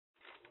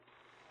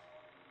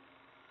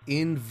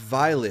In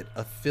Violet,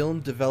 a film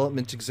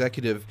development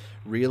executive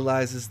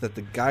realizes that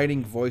the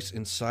guiding voice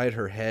inside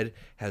her head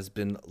has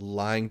been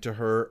lying to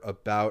her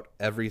about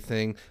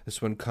everything.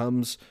 This one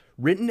comes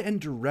written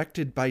and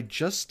directed by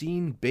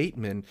Justine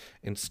Bateman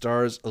and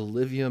stars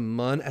Olivia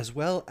Munn as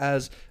well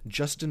as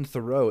Justin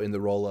Theroux in the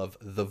role of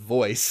the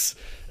voice.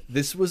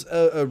 This was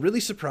a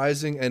really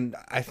surprising and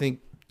I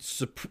think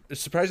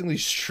surprisingly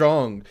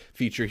strong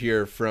feature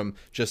here from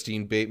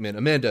Justine Bateman.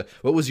 Amanda,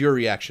 what was your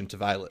reaction to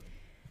Violet?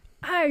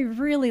 I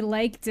really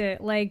liked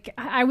it. Like,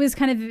 I was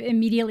kind of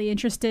immediately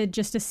interested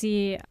just to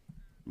see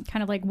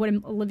kind of like what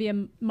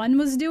Olivia Munn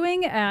was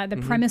doing. The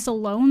premise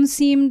alone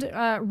seemed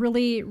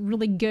really,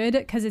 really good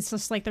because it's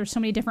just like there's so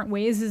many different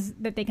ways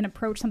that they can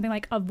approach something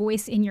like a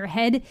voice in your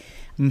head.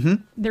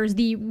 There's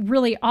the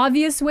really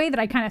obvious way that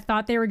I kind of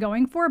thought they were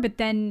going for, but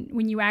then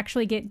when you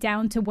actually get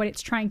down to what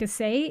it's trying to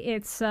say,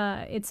 it's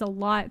a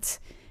lot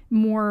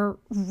more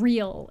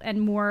real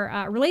and more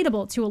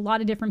relatable to a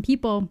lot of different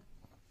people.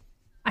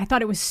 I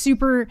thought it was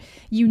super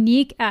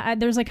unique.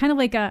 There's like kind of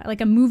like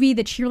a movie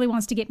that she really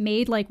wants to get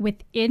made like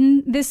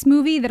within this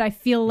movie that I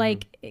feel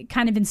like it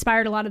kind of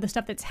inspired a lot of the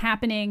stuff that's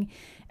happening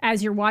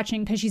as you're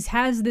watching, because she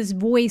has this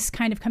voice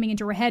kind of coming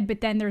into her head, but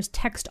then there's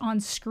text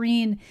on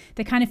screen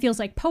that kind of feels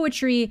like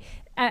poetry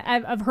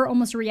of her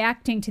almost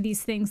reacting to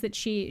these things that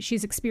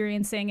she's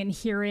experiencing and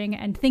hearing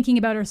and thinking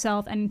about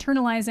herself and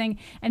internalizing.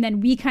 And then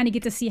we kind of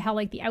get to see how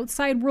like the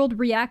outside world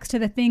reacts to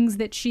the things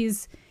that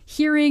she's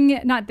hearing,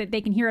 not that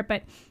they can hear it,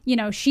 but you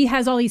know, she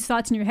has all these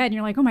thoughts in your head and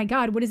you're like, oh my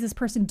God, what is this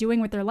person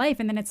doing with their life?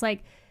 And then it's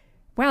like,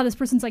 wow, this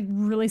person's like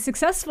really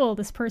successful.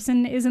 This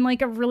person is in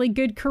like a really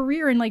good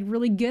career and like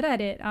really good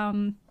at it.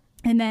 And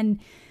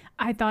then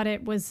I thought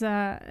it was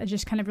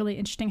just kind of really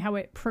interesting how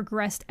it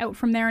progressed out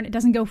from there. And it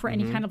doesn't go for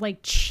any kind of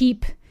like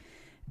cheap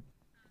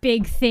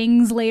big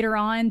things later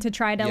on to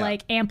try to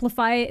like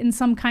amplify it in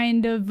some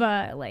kind of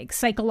like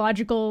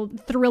psychological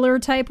thriller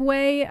type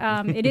way.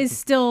 It is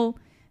still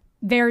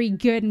very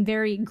good and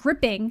very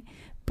gripping,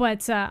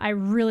 but I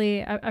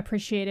really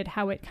appreciated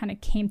how it kind of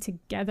came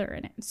together.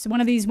 And it's one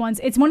of these ones,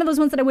 it's one of those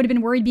ones that I would have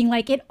been worried being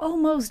like, it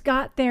almost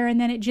got there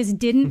and then it just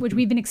didn't, which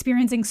we've been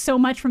experiencing so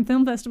much from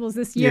film festivals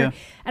this year. Yeah.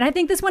 And I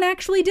think this one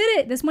actually did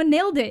it. This one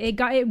nailed it.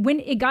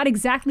 It got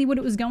exactly what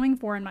it was going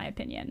for, in my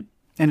opinion.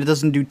 And it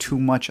doesn't do too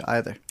much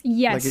either.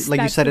 Yes.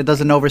 Like you said, it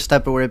doesn't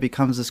overstep it where it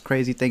becomes this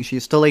crazy thing.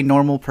 She's still a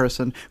normal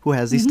person who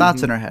has these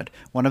thoughts in her head.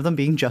 One of them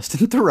being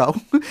Justin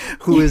Theroux,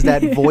 who is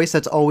that voice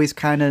that's always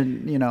kind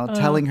of,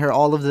 telling her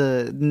all of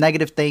the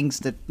negative things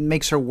that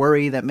makes her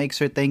worry, that makes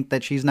her think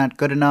that she's not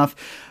good enough.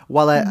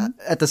 While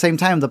at the same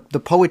time, the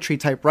poetry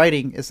type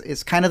writing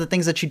is kind of the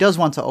things that she does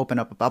want to open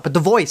up about. But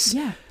the voice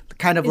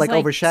kind of like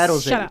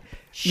overshadows it. Up.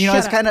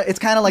 It's kind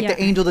of like the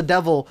angel, the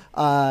devil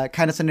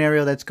kind of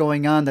scenario that's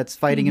going on, that's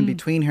fighting in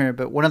between her.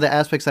 But one of the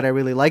aspects that I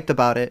really liked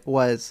about it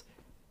was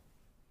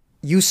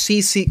you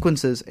see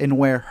sequences in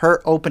where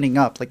her opening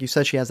up, like you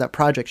said, she has that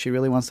project she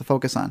really wants to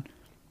focus on.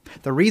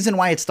 The reason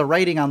why it's the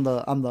writing on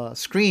the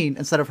screen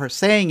instead of her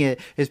saying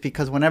it is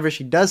because whenever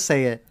she does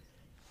say it,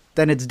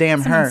 then it's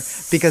damn her,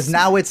 because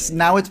now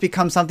it's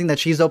become something that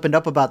she's opened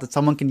up about that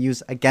someone can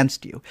use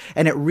against you.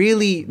 And it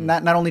really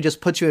not only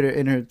just puts you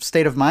in her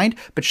state of mind,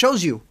 but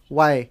shows you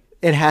why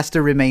it has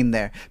to remain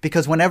there.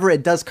 Because whenever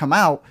it does come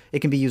out, it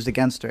can be used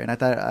against her. And I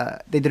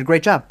thought they did a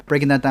great job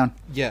breaking that down.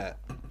 Yeah,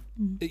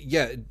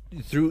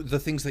 through the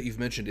things that you've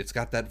mentioned, it's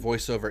got that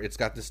voiceover, it's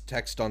got this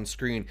text on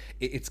screen,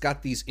 it's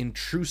got these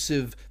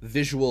intrusive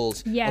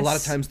visuals, a lot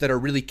of times that are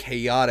really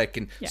chaotic,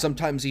 and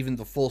sometimes even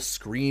the full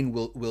screen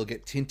will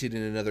get tinted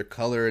in another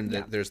color, and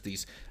there's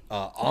these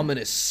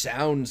ominous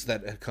sounds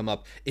that come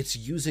up. It's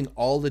using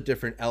all the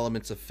different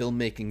elements of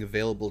filmmaking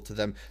available to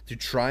them to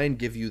try and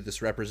give you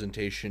this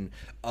representation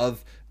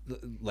of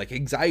like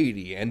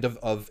anxiety and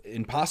of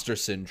imposter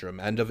syndrome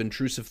and of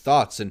intrusive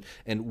thoughts and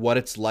what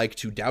it's like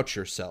to doubt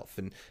yourself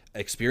and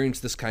experience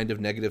this kind of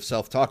negative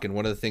self-talk. And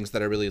one of the things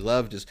that I really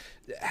loved is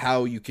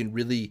how you can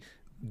really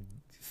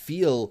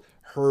feel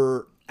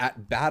her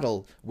at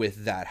battle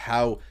with that,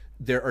 how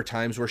there are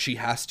times where she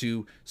has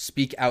to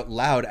speak out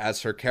loud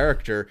as her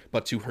character,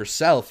 but to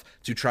herself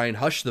to try and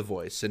hush the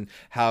voice, and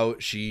how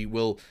she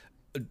will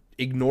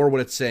ignore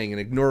what it's saying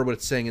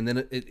and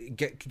then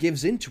it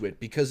gives into it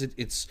because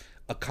it's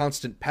a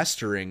constant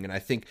pestering. And I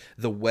think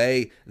the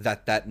way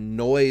that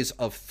noise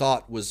of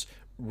thought was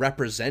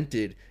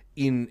represented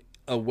in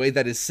a way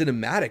that is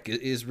cinematic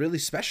is really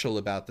special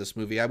about this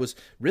movie. I was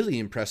really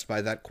impressed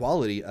by that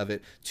quality of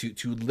it, to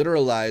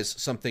literalize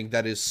something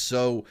that is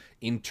so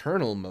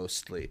internal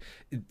mostly.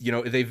 You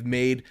know, they've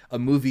made a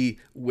movie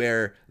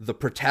where the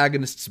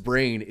protagonist's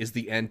brain is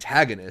the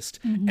antagonist,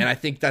 and I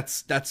think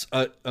that's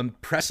an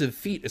impressive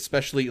feat,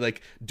 especially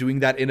like doing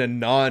that in a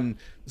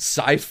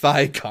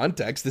non-sci-fi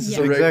context. This is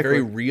a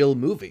very real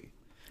movie.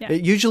 Yeah.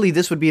 Usually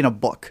this would be in a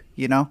book,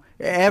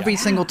 Every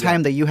single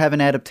time that you have an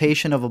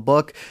adaptation of a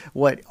book,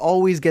 what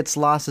always gets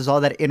lost is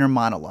all that inner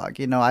monologue.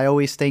 I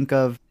always think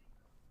of,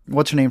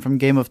 what's her name from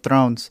Game of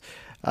Thrones?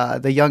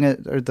 The young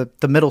or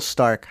the middle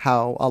Stark,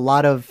 how a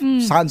lot of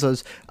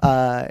Sansa's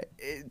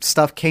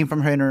stuff came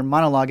from her inner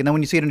monologue. And then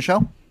when you see it in the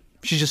show,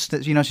 she's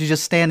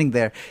just standing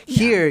there.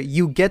 Here,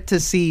 you get to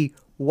see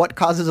what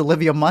causes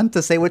Olivia Munn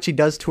to say what she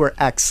does to her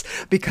ex,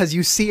 because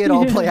you see it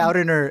all play out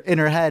in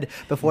her head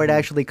before it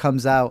actually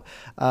comes out.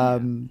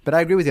 But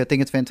I agree with you. I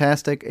think it's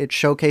fantastic. It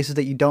showcases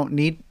that you don't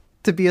need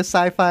to be a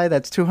sci-fi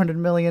that's $200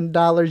 million.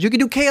 You can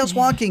do chaos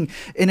walking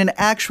in an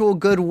actual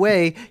good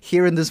way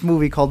here in this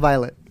movie called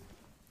Violet.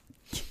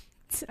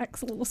 It's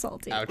a little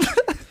salty. Ouch.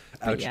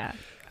 Ouch. Yeah.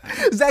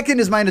 Zach in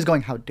his mind is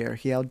going, how dare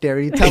he tell him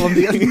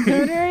the How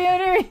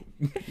dare you.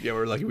 Yeah,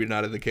 we're lucky we're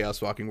not in the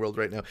chaos walking world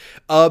right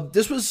now.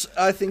 This was,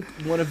 I think,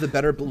 one of the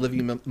better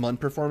Olivia Munn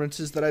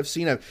performances that I've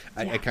seen.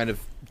 I kind of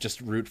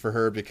just root for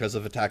her because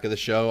of Attack of the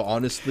Show,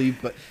 honestly.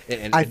 But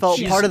I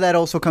felt part of that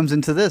also comes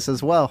into this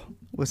as well,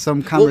 with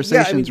some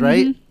conversations,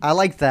 right? Mm-hmm. I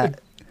like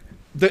that.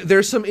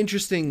 There's some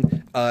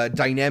interesting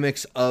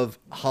dynamics of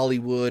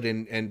Hollywood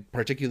and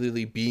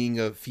particularly being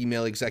a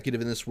female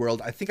executive in this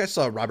world. I think I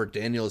saw Robert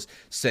Daniels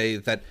say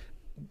that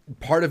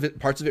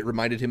parts of it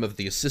reminded him of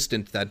The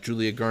Assistant, that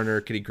Julia Garner,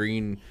 Kitty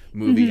Green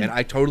movie. And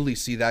I totally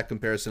see that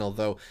comparison,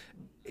 although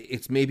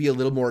it's maybe a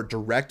little more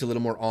direct, a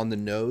little more on the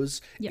nose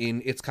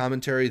in its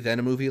commentary than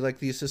a movie like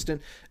The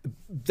Assistant.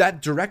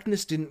 That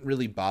directness didn't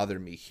really bother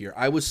me here.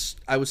 I was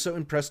so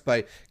impressed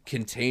by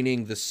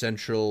containing the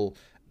central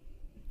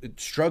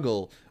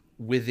struggle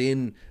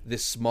within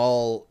this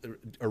small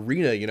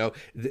arena,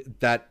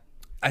 that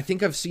I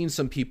think I've seen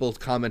some people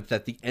comment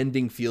that the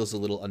ending feels a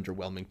little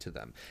underwhelming to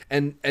them.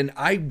 And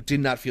I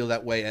did not feel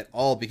that way at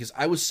all, because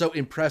I was so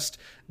impressed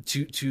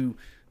to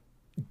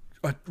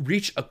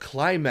reach a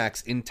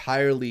climax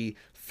entirely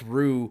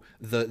through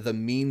the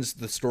means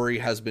the story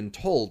has been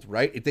told,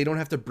 right? They don't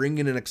have to bring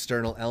in an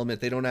external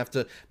element. They don't have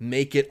to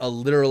make it a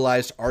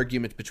literalized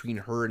argument between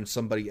her and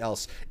somebody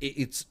else.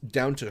 It's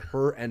down to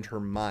her and her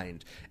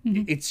mind.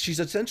 She's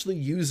essentially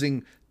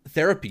using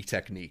therapy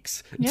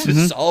techniques to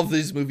solve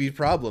these movie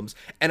problems.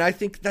 And I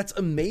think that's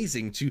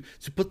amazing to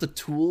put the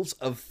tools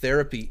of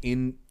therapy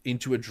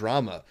into a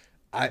drama.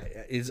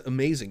 Is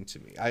amazing to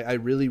me. I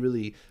really,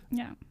 really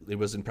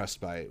was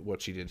impressed by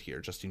what she did here,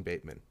 Justine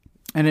Bateman.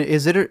 And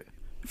is it her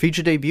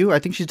feature debut? I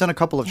think she's done a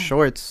couple of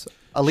shorts.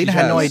 Alina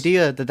had no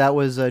idea that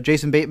was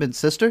Jason Bateman's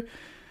sister.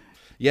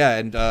 Yeah,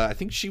 and I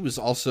think she was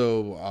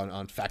also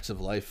on Facts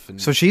of Life.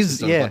 And so she's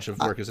done a bunch of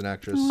work as an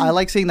actress. I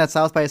like seeing that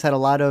South by has had a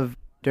lot of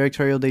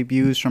directorial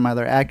debuts from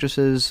either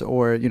actresses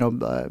or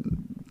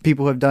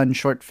people who have done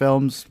short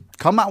films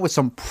come out with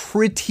some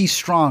pretty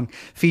strong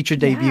feature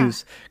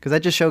debuts, because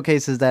that just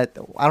showcases that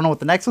I don't know what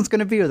the next one's going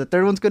to be or the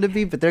third one's going to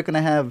be, but they're going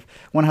to have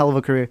one hell of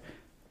a career.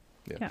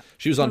 Yeah.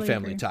 She was on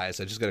Family Ties.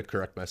 I just got to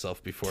correct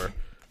myself before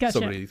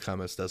somebody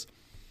comments does.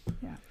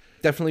 Yeah.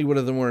 Definitely one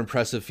of the more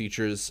impressive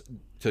features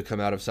to come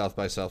out of South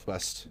by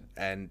Southwest,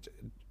 and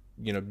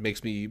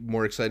makes me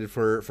more excited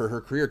for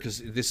her career,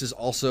 because this is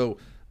also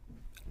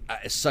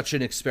such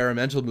an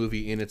experimental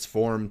movie in its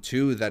form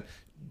too, that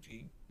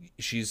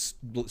she's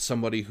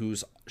somebody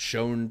who's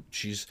shown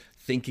she's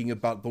thinking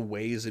about the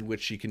ways in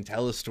which she can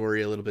tell a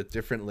story a little bit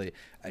differently.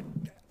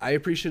 I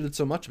appreciated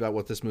so much about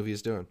what this movie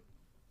is doing.